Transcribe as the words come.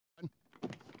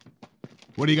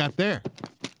What do you got there?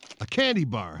 A candy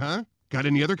bar, huh? Got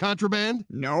any other contraband?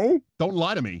 No? Don't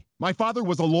lie to me. My father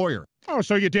was a lawyer. Oh,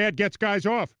 so your dad gets guys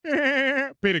off.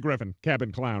 Peter Griffin,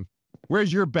 cabin clown.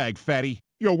 Where's your bag, fatty?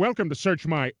 You're welcome to search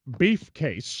my beef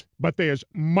case, but there's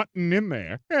mutton in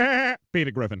there. Peter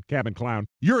Griffin, cabin clown.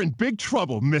 You're in big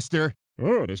trouble, mister.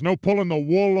 Oh, there's no pulling the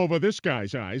wool over this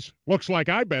guy's eyes. Looks like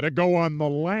I better go on the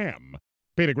lam.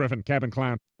 Peter Griffin, cabin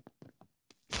clown.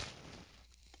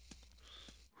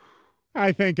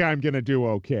 I think I'm gonna do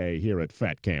okay here at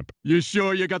Fat Camp. You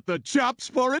sure you got the chops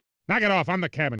for it? Knock it off, I'm the cabin